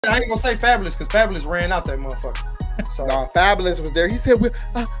I ain't gonna say Fabolous because Fabolous ran out that motherfucker. So no, Fabolous was there. He said we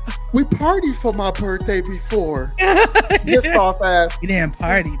partied for my birthday before. This off ass. We didn't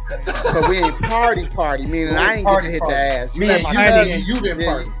party, but we ain't party. Meaning I ain't get to hit the ass. You let my you didn't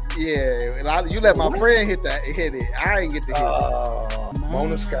party. Yeah, you let my friend hit it. I ain't get to hit it.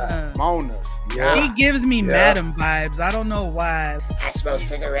 Mona Scott. Mona. Yeah. He gives me Madam vibes. I don't know why. I smoke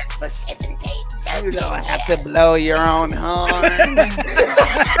cigarettes for 7 days. You don't have to blow your own horn.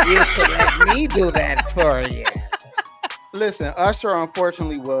 You should let me do that for you. Listen, Usher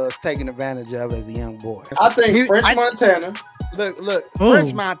unfortunately was taken advantage of as a young boy. I think French Montana. Look,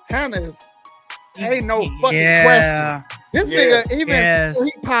 French Montana is ain't no fucking question. This nigga, even before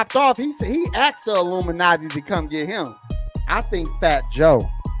he popped off, he asked the Illuminati to come get him. I think Fat Joe.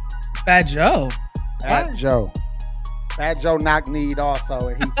 Fat Joe knocked need also,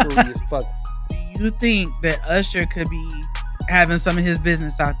 and he fruity as fuck. Do you think that Usher could be having some of his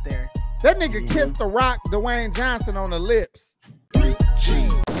business out there? That nigga kissed the Rock, Dwayne Johnson, on the lips.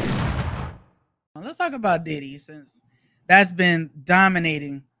 Let's talk about Diddy, since that's been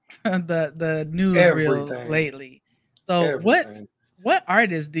dominating the news reel lately. So what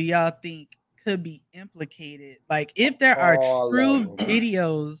artists do y'all think could be implicated? Like, if there are true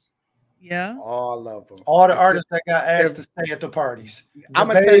videos. Yeah, all of them. All the artists that got asked to stay at the parties. I'm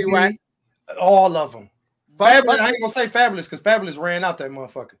gonna tell you right. All of them. Fabolous, I ain't gonna say Fabolous because Fabolous ran out that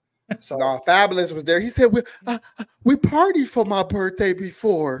motherfucker. So no, Fabolous was there. He said we partied for my birthday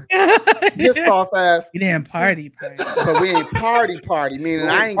before. This off ass. We didn't party. But we ain't party. Meaning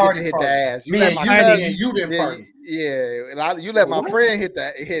I ain't get to hit the ass. You let my you didn't party. Yeah, you let my friend hit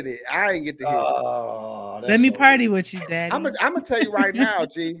it. I ain't get to hit it. Let me party with you, Daddy. I'm gonna tell you right now,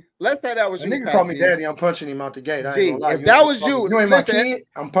 G. Let's say that was you. Nigga call me Daddy. I'm punching him out the gate. G, if that was you, you ain't my kid.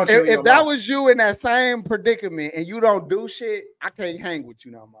 I'm punching you. If that was you in that same predicament and you don't do shit, I can't hang with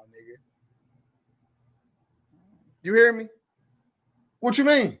you no more, nigga. You hear me? What you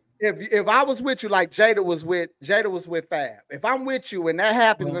mean? If I was with you like Jada was with Fab, if I'm with you and that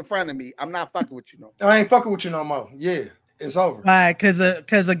happens in front of me, I'm not fucking with you no more. I ain't fucking with you no more. Yeah, it's over. Why? Because a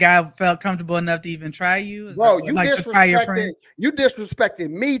guy felt comfortable enough to even try you? Bro, you disrespecting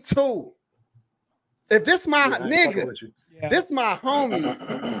me too. If this my nigga, this my homie,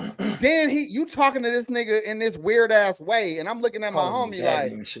 then you talking to this nigga in this weird ass way, and I'm looking at my homie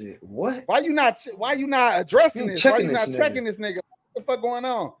like, shit. What? Why you not addressing this? Why you not checking this nigga? What the fuck going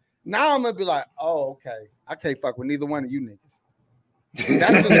on? Now I'm gonna be like, oh, okay. I can't fuck with neither one of you niggas.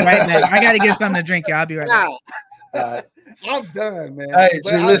 That's right now. I gotta get something to drink, y'all. I'll be right back. I'm done, man. Hey,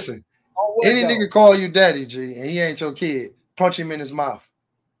 G, listen. Any nigga call you daddy, G, and he ain't your kid, punch him in his mouth.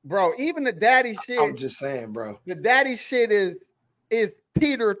 Bro, even the daddy shit. I'm just saying, bro. The daddy shit is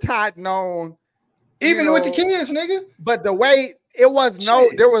teeter-totting on. Even with the kids, nigga. But the way it was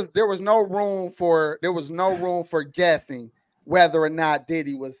there was no room for guessing whether or not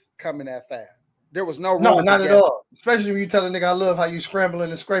Diddy was coming that fast. There was no room. No, not at all. Especially when you tell a nigga I love how you scrambling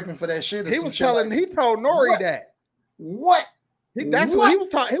and scraping for that shit. He told Nori that. What? That's what he was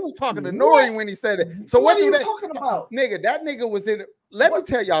talking. He was talking to Nori when he said it. So what are you talking about? Nigga, that nigga was in it. Let me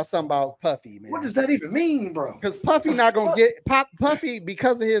tell y'all something about Puffy, man. What does that even mean, bro? Because Puffy not gonna get Puffy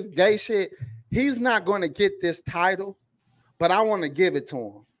because of his gay shit. He's not gonna get this title, but I want to give it to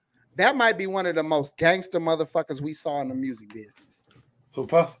him. That might be one of the most gangster motherfuckers we saw in the music business. Who,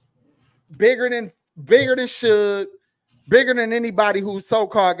 Puff? Bigger than Suge, bigger than anybody who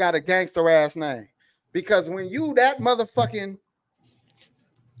so-called got a gangster ass name. Because when you that motherfucking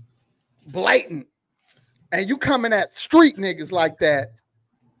blatant and you coming at street niggas like that,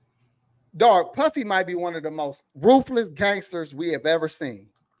 dog, Puffy might be one of the most ruthless gangsters we have ever seen.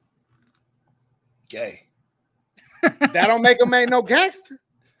 Gay. That don't make him ain't no gangster.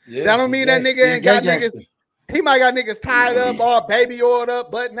 Yeah, that don't mean that nigga ain't got niggas. He might got niggas tied up, all baby oiled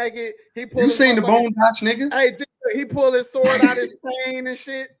up, butt naked. You seen the Boondocks, nigga? Hey, he pulled his sword out his chain and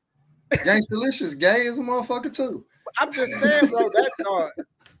shit. Gangsterlicious, gay as a motherfucker too. I'm just saying, bro. That dog,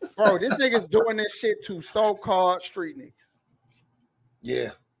 bro. This nigga's doing this shit to so-called street niggas. Yeah,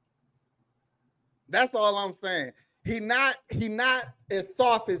 that's all I'm saying. He not as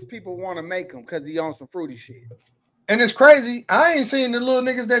soft as people want to make him because he on some fruity shit. And it's crazy. I ain't seen the little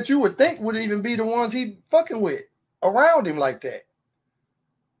niggas that you would think would even be the ones he fucking with around him like that.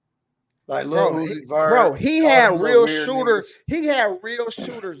 Like Lil Uzi Vert. Bro, he had real shooters. Niggas. He had real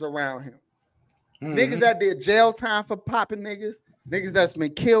shooters around him. Mm-hmm. Niggas that did jail time for popping niggas. Niggas that's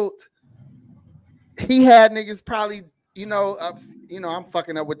been killed. He had niggas probably, I'm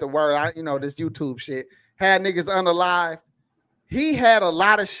fucking up with the word. This YouTube shit. Had niggas unalive. He had a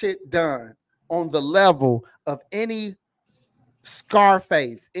lot of shit done on the level of any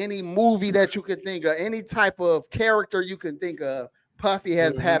Scarface, any movie that you could think of, any type of character you can think of, Puffy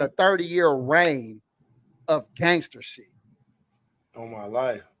has had a 30-year reign of gangster shit. On my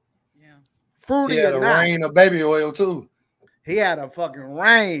life. Yeah. Fruity he had a reign of baby oil too. He had a fucking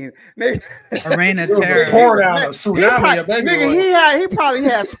rain. A rain of terror. Pour down a tsunami of baby oil. He probably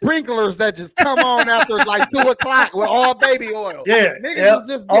had sprinklers that just come on after like 2 o'clock with all baby oil. Yeah, niggas was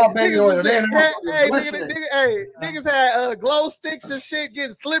just all baby oil. Niggas had glow sticks and shit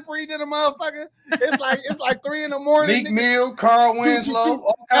getting slippery to the motherfucker. It's like 3 in the morning. Meek Mill, Carl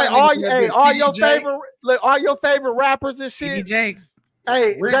Winslow, all your favorite rappers and shit. Stevie Jakes.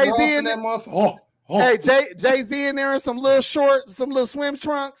 Hey, Jay-Z in that motherfucker. Hey, Jay-Z in there in some little shorts, some little swim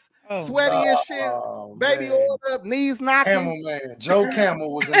trunks, sweaty and shit, baby oiled up, knees knocking. Camel man, Joe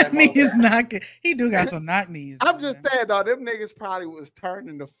Camel was in that knees knocking. He do got some knock knees. I'm just saying though, them niggas probably was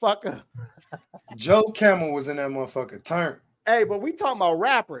turning the fuck up. Joe Camel was in that motherfucker. Turn. Hey, but we talking about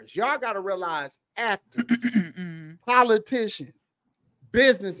rappers. Y'all got to realize actors, politicians,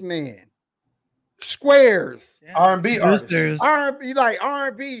 businessmen, squares, R&B artists,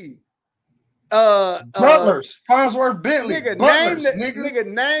 R&B. Butlers, Farnsworth Bentley, nigga, Butlers,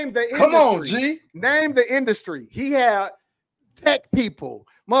 name the industry. Come on, G. Name the industry. He had tech people,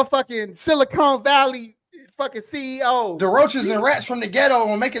 motherfucking Silicon Valley fucking CEOs. The Roaches and Rats from the Ghetto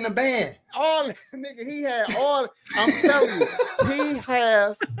were making the band. All nigga, he had all. I'm telling you, he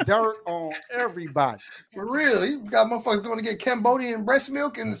has dirt on everybody. For real, he got motherfuckers going to get Cambodian breast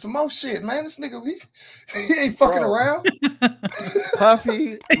milk and some more shit, man. This nigga, he ain't fucking around.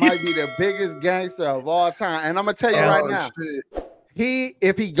 Puffy might be the biggest gangster of all time, and I'm gonna tell you right now,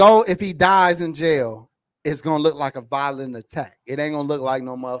 if he dies in jail, it's gonna look like a violent attack. It ain't gonna look like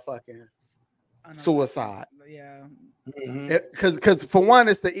no motherfucking suicide. Yeah. Because for one,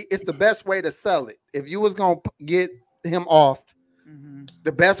 it's the best way to sell it. If you was gonna get him off,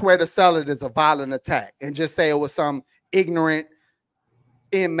 the best way to sell it is a violent attack, and just say it was some ignorant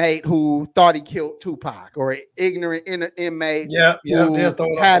inmate who thought he killed Tupac, or an ignorant inmate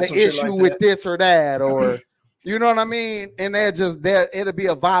who had an issue with this or that, or you know what I mean. And it'll be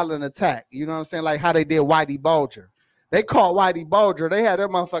a violent attack. You know what I'm saying? Like how they did Whitey Bulger. They caught Whitey Bulger. They had that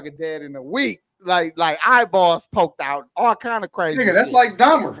motherfucker dead in a week. Like eyeballs poked out, all kind of crazy. Nigga, that's like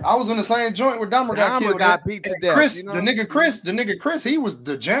Dahmer. I was in the same joint where Dahmer got killed. Got beat to death. Chris, the nigga Chris, he was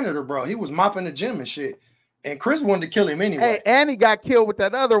the janitor, bro. He was mopping the gym and shit. And Chris wanted to kill him anyway. Hey, and he got killed with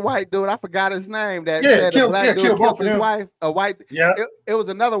that other white dude. I forgot his name. That said killed both of his wife. It was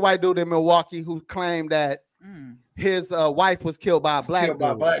another white dude in Milwaukee who claimed that his wife was killed by a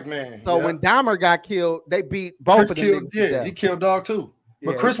black man. So when Dahmer got killed, they beat both of them. He killed dog too.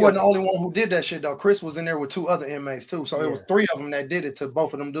 But Chris wasn't the only one who did that shit though. Chris was in there with 2 other inmates too. So it was 3 of them that did it to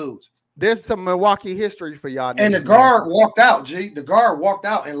both of them dudes. There's some Milwaukee history for y'all. And the guard walked out, G. The guard walked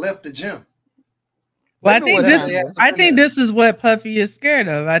out and left the gym. Well, I think this is what Puffy is scared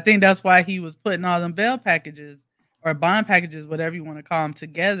of. I think that's why he was putting all them bail packages or bond packages, whatever you want to call them,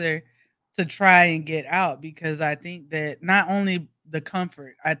 together to try and get out. Because I think that not only the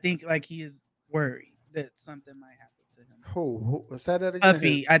comfort, I think like he is worried that something might happen to him. Who said that again?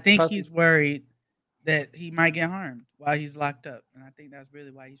 Puffy. I think he's worried that he might get harmed while he's locked up, and I think that's really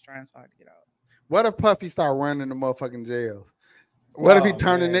why he's trying so hard to get out. What if Puffy start running the motherfucking jails? What if he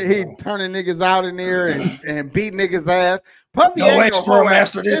turning niggas out in there and beat niggas ass? Puffy ain't no hoe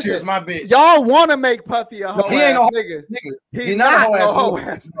master. This here's my bitch. Y'all want to make Puffy a hoe ass nigga. He's not a hoe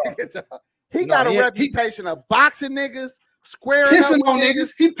ass nigga. He got a reputation of boxing niggas, squaring pissing on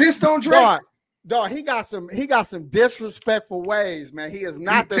niggas. He pissed on Drake. Dog, he got some disrespectful ways, man. He is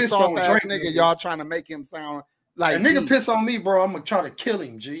not the soft ass nigga y'all trying to make him sound like. A nigga piss on me, bro. I'm gonna try to kill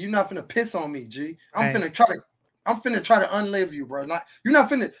him, G. You're not finna piss on me, G. I'm finna try to unlive you, bro. Like you're not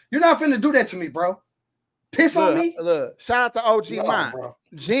finna do that to me, bro. Piss on me. Look, shout out to OG Mine.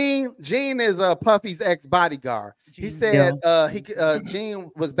 Gene is Puffy's ex-bodyguard. He said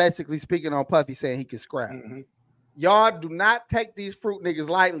Gene was basically speaking on Puffy, saying he could scrap. Y'all do not take these fruit niggas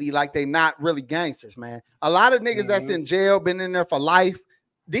lightly, like they not really gangsters, man. A lot of niggas that's in jail, been in there for life.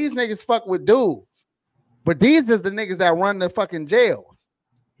 These niggas fuck with dudes, but these is the niggas that run the fucking jails.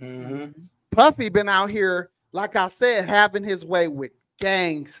 Puffy been out here, like I said, having his way with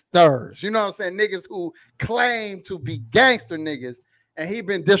gangsters. You know what I'm saying? Niggas who claim to be gangster niggas, and he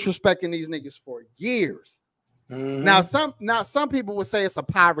been disrespecting these niggas for years. Now some people would say it's a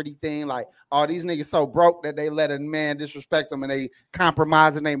poverty thing, like, oh, these niggas so broke that they let a man disrespect them and they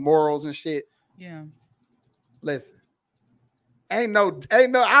compromising their morals and shit. Yeah. Listen, I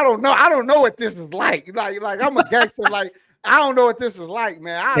don't know what this is like. Like I'm a gangster. Like I don't know what this is like,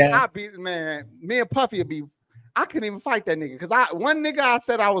 man. Me and Puffy would be I couldn't even fight that nigga because one nigga I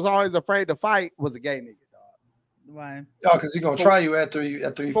said I was always afraid to fight was a gay nigga, dog. Why? Oh, because he's gonna try you after you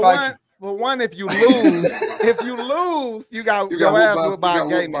fight. For one, if you lose, you got your ass whooped by a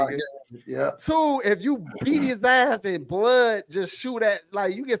gay nigga. Yeah. 2, if you beat his ass and blood just shoot at,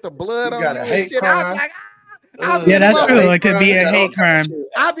 like you get the blood on you and shit. I'm like, yeah, that's true. It could be a hate crime.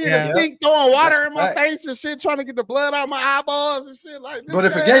 I'll be in the sink throwing water in my face and shit, trying to get the blood out my eyeballs and shit like this. But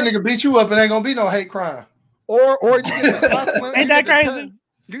if a gay nigga beat you up, it ain't gonna be no hate crime. Or you get the tussle. Ain't that crazy?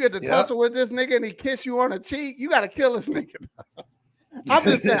 You get the tussle with this nigga and he kiss you on the cheek. You gotta kill this nigga. I'm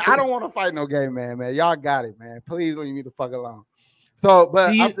just saying, I don't want to fight no gay man. Y'all got it, man. Please leave me the fuck alone. So,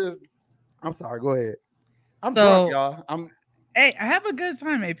 but I'm sorry. Go ahead. I'm drunk, y'all. Hey, I have a good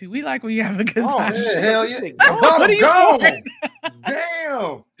time, AP. We like when you have a good time. Yeah, hell yeah. What are you doing?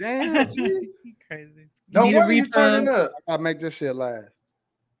 Damn. You crazy. Don't worry, you turning up. I gotta make this shit last.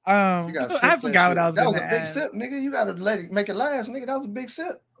 I forgot what I was going to ask. That was a big sip, nigga. You gotta make it last, nigga. That was a big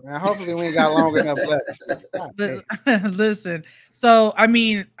sip. Man, hopefully we ain't got long enough left. Listen, so I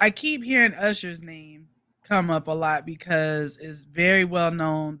mean, I keep hearing Usher's name come up a lot because it's very well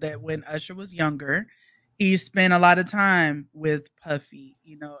known that when Usher was younger, he spent a lot of time with Puffy,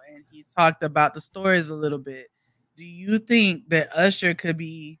 and he's talked about the stories a little bit. Do you think that Usher could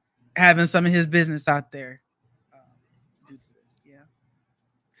be having some of his business out there due to this? Yeah.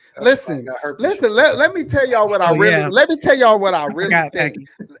 Listen. Let me tell y'all what I really think.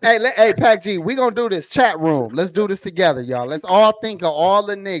 Hey, Pac G, we gonna do this chat room. Let's do this together, y'all. Let's all think of all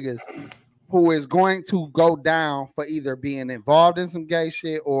the niggas who is going to go down for either being involved in some gay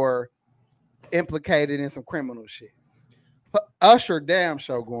shit or implicated in some criminal shit. Usher damn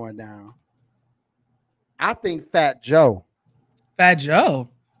show going down. I think Fat Joe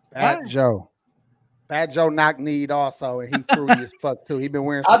knocked kneed also, and he fruity as fuck too. He been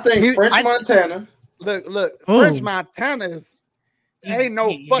wearing. French Montana. Look, French Montana's ain't no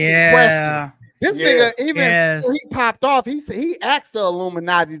fucking question. This nigga, even before he popped off, he asked the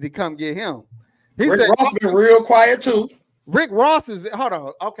Illuminati to come get him. Rick Ross been real quiet too. Rick Ross is hold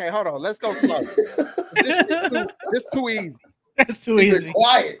on. Let's go slow. This too easy. That's too easy. Been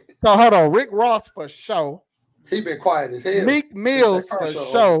quiet. So hold on. Rick Ross for show. He been quiet as hell. Meek Mills for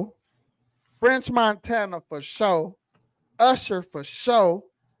show. French Montana for show. Usher for show.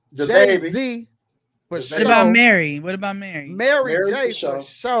 Jay-Z for show. What about Mary? Mary J for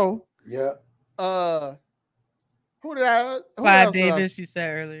show. Yeah. Who did I? Clyde Davis, you said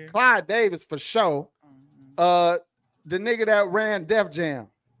earlier. Clyde Davis for show. The nigga that ran Def Jam.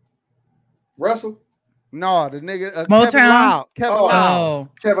 Russell? No, the nigga Motown. Kevin Loud.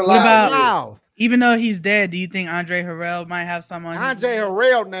 Kevin Loud. Loud. Even though he's dead, do you think Andre Harrell might have someone? Andre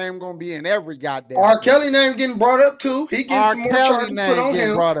Harrell name gonna be in every goddamn. R. Kelly name getting brought up too. He getting some more charges put on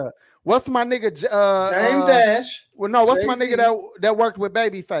him. Brought up. What's my nigga? Dame Dash. Well, no. What's my nigga that worked with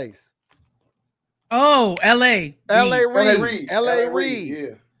Babyface? Oh, L.A.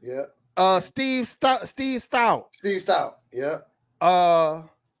 Reid. Yeah. Steve Stout. Yeah.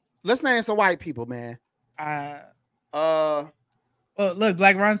 Let's name some white people, man. Well, look,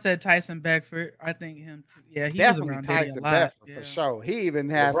 Black Ron said Tyson Beckford. I think him too. Yeah, he was around Tyson Beckford for sure. He even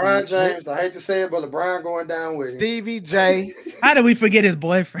has LeBron James. I hate to say it, but LeBron going down with Stevie J. How did we forget his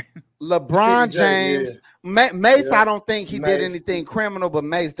boyfriend? LeBron James. Mace, I don't think he did anything criminal, but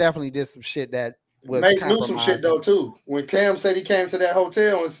Mace definitely did some shit that was Mace knew some shit though too. When Cam said he came to that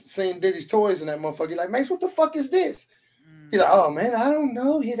hotel and seen Diddy's toys and that motherfucker, he like, Mace, what the fuck is this? He's like, oh man, I don't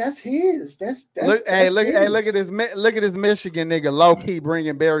know. Yeah, that's his. Look at this Michigan nigga low key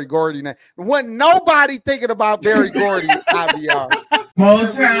bringing Barry Gordy. Now, wasn't nobody thinking about Barry Gordy.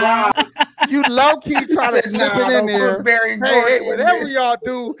 You low key try to slip it in there. Barry Gordy, whatever y'all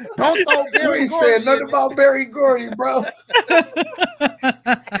do, don't throw Barry. You said nothing about Barry Gordy, bro.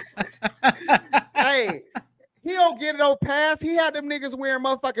 Hey. He don't get no pass. He had them niggas wearing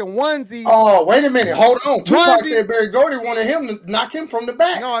motherfucking onesies. Oh, wait a minute. Hold on. Tupac said Barry Gordy wanted him to knock him from the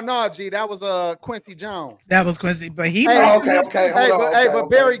back. No, G. That was Quincy Jones. That was Quincy, but he. Okay. But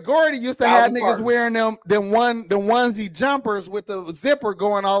Barry Gordy used to have niggas wearing them onesie jumpers with the zipper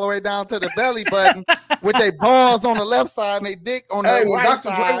going all the way down to the belly button, with their balls on the left side and they dick on the right Dr.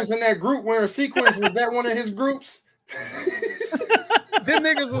 side. Dre was in that group wearing sequins. Was that one of his groups? Them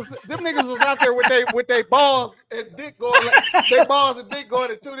niggas was out there with their balls and dick going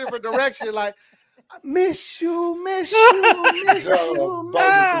in two different directions. Like, miss you.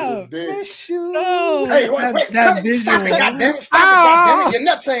 No. Hey, wait, that visual. Stop it, goddammit. Stop it,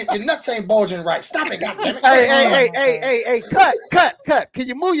 goddammit. Your nuts ain't bulging right. Stop it, goddammit. Hey, cut. Can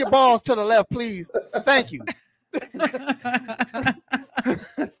you move your balls to the left, please? Thank you.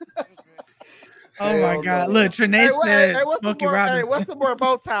 Oh my God! Look, Trinae said Smokey Robinson. Hey, what's some more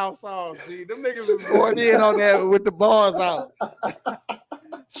Motown songs? G? Them niggas was going in on that with the bars out.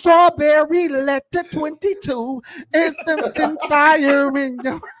 Strawberry letter 22 and something fire in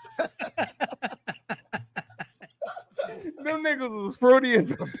your. Them niggas was fruity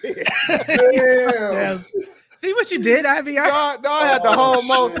as a bitch. Damn. See what you did, IVR? Y'all had the whole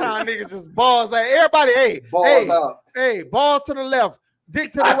Motown niggas just balls. Like, everybody, hey, balls to the left,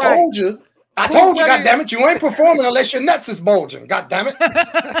 dick to the right. I told you, goddammit, you ain't performing unless your nuts is bulging, goddammit.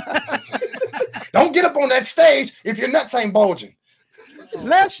 Don't get up on that stage if your nuts ain't bulging.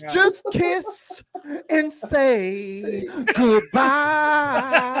 Let's just kiss and say goodbye.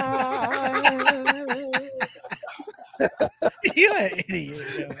 You an idiot,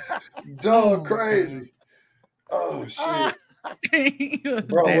 yo. Dog, crazy. Oh shit.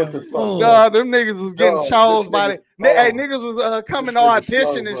 Bro, what the fuck? No, them niggas was getting chose by the hey, niggas was coming to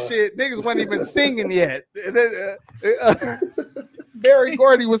audition and shit. Niggas wasn't even singing yet. Barry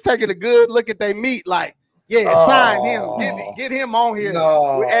Gordy was taking a good look at their meat, like, yeah, sign him. Get him on here.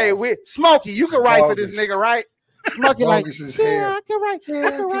 No. Hey, Smokey, you can write for this nigga, right? Smokey like, yeah, I can write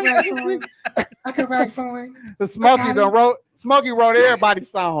for him. Smokey wrote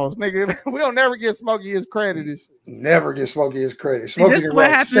everybody's songs, nigga. We'll never give Smokey his credit. Never give Smokey his credit. Smokey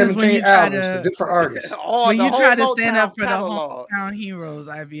wrote 17 albums to different artists. When you try to stand up for the hometown heroes,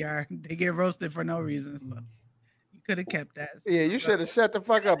 IVR, they get roasted for no reason. So you could have kept that. Yeah, you should have shut the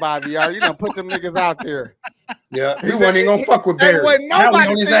fuck up, IVR. You done put them niggas out there. Yeah, we wasn't even gonna fuck with Barry. Hey,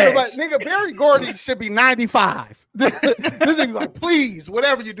 nobody nigga, Barry Gordy should be 95. This nigga's like, please,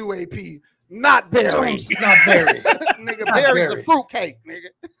 whatever you do, AP, not Barry. Not Barry. Nigga, Barry's a fruitcake, nigga.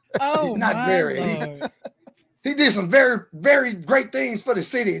 Oh, not Barry. He did some very, very great things for the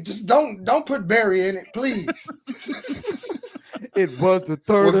city. Just don't put Barry in it, please. It was the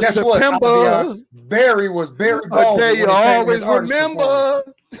 3rd of September. What? Barry was Barry Baldwin. Okay, you always remember.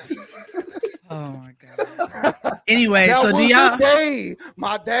 Oh my God. Anyway, that so was do y'all? The day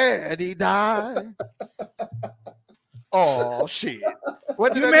my daddy died. Oh shit!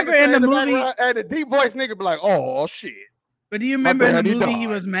 What you remember in the movie? And the deep voice nigga be like, "Oh shit!" But do you remember in the movie he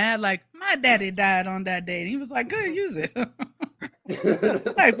was mad? Like, my daddy died on that day, and he was like, "Good, use it."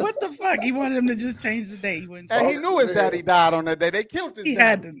 Like, what the fuck? He wanted him to just change the date. He knew his daddy died on that day. They killed his. He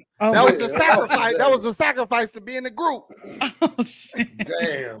daddy. had to. Oh, that was the sacrifice. That was the sacrifice to be in the group. Oh shit!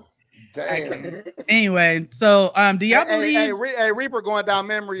 Damn. Anyway, so do y'all believe? Hey, Reaper going down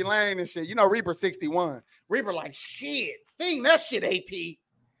memory lane and shit. You know, Reaper 61. Reaper like shit. Sing that shit, AP.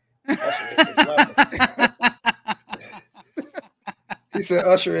 He said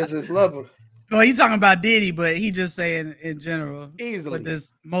Usher is his lover. Well, he's talking about Diddy, but he just saying in general. Easily. With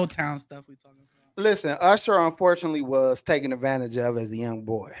this Motown stuff we talking about. Listen, Usher unfortunately was taken advantage of as a young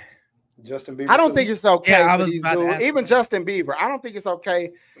boy. Justin Bieber. I don't think it's okay. Yeah, even Justin Bieber. I don't think it's okay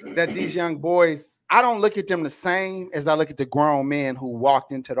that these young boys, I don't look at them the same as I look at the grown men who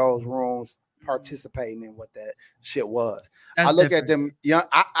walked into those rooms participating in what that shit was. I look at them young.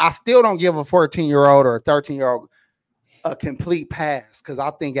 I still don't give a 14-year-old or a 13-year-old a complete pass because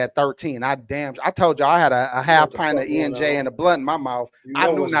I think at 13, I told you I had a half pint of E&J and a blunt in my mouth.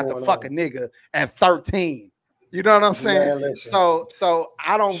 I knew not to fuck a nigga at 13. You know what I'm saying? Yeah, so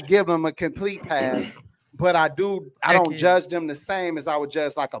I don't give them a complete pass, but I don't judge them the same as I would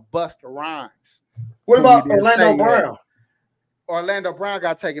judge like a Busta Rhymes. What about Orlando Brown? Orlando Brown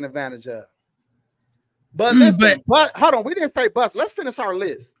got taken advantage of. But listen, but hold on, we didn't say Busta. Let's finish our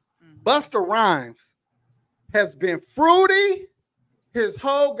list. Busta Rhymes has been fruity his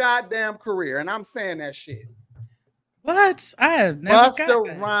whole goddamn career, and I'm saying that shit. What? I have never.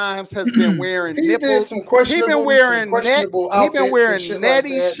 Busta Rhymes has been wearing nipples. He's been wearing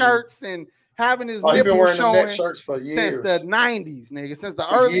netty shirts and having his nipples showing shirts for years. Since the 90s, nigga. Since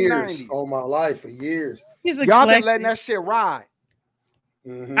the early 90s. All my life, for years. Y'all been letting that shit ride.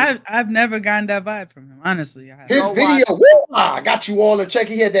 Mm-hmm. I've never gotten that vibe from him, honestly. His video, I got you all in check.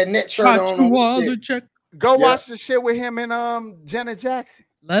 He had that net shirt on. Go watch the shit with him and Janet Jackson.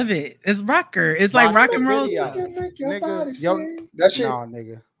 Love it. It's rocker. It's like rock and roll stuff. Nigga, that shit. No,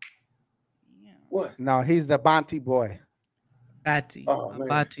 nigga. What? No, he's the Bonty boy. Batty.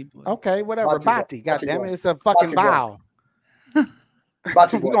 Batty boy. Okay, whatever. Batty. God damn it. It's a fucking vowel. We're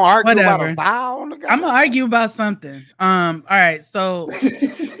gonna argue about a vowel. I'm gonna argue about something. All right. So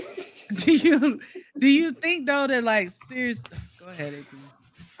do you think though that like seriously? Go ahead, AP.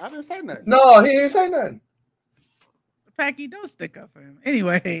 I didn't say nothing. No, he didn't say nothing. Packy, don't stick up for him.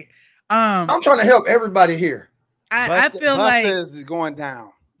 Anyway, I'm trying to help everybody here. I feel like Busta is going down.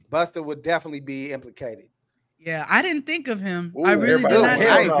 Busta would definitely be implicated. Yeah, I didn't think of him. Ooh, I really did not.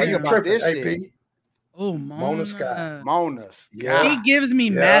 I ain't think about this shit. Oh, Mona Scott. Mona. Yeah. He gives me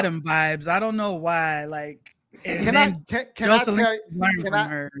Madam vibes. I don't know why. Like, can I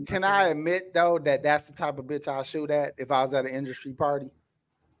admit though that that's the type of bitch I'll shoot at if I was at an industry party?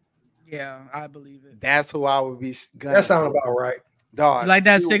 Yeah, I believe it. That's who I would be. That sounds about right. Dog, you like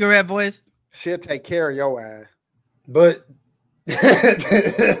that cigarette voice? She'll take care of your ass. But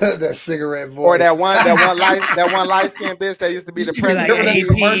that cigarette voice, or that one light skinned bitch that used to be the president. Remember that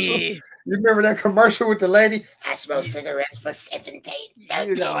commercial? You remember that commercial with the lady? I smoke cigarettes for 17.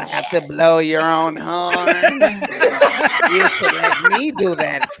 You don't have to blow your own horn. You should let me do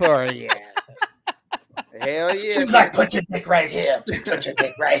that for you. Hell yeah. She was like, put your dick right here. Just put your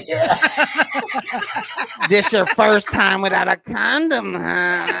dick right here. This your first time without a condom,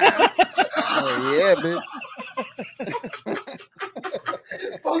 huh? Oh, yeah, bitch.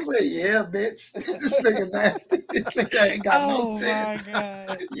 Folks say, yeah, bitch. This nigga nasty. This nigga ain't got no sense.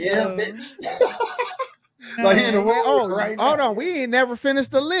 Yeah, bitch. Like he in the room right now. Hold on. We ain't never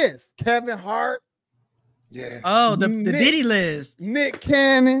finished the list. Kevin Hart. Yeah. Oh, the Diddy list. Nick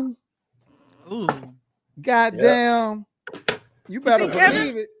Cannon. Ooh. Goddamn. Yep. You better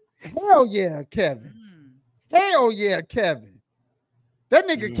believe it. Hell yeah, Kevin. Hell yeah, Kevin. That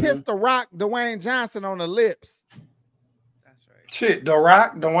nigga kissed The Rock, Dwayne Johnson on the lips. That's right. Shit, The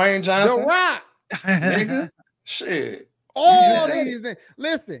Rock, Dwayne Johnson. The Rock. Nigga. Shit. All these things.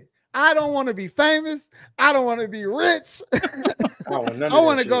 Listen, I don't want to be famous. I don't want to be rich. I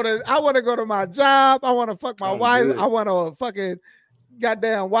want to go to my job. I want to fuck my wife. Good. I want to fucking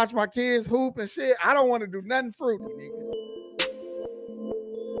goddamn watch my kids hoop and shit. I don't want to do nothing fruity, nigga.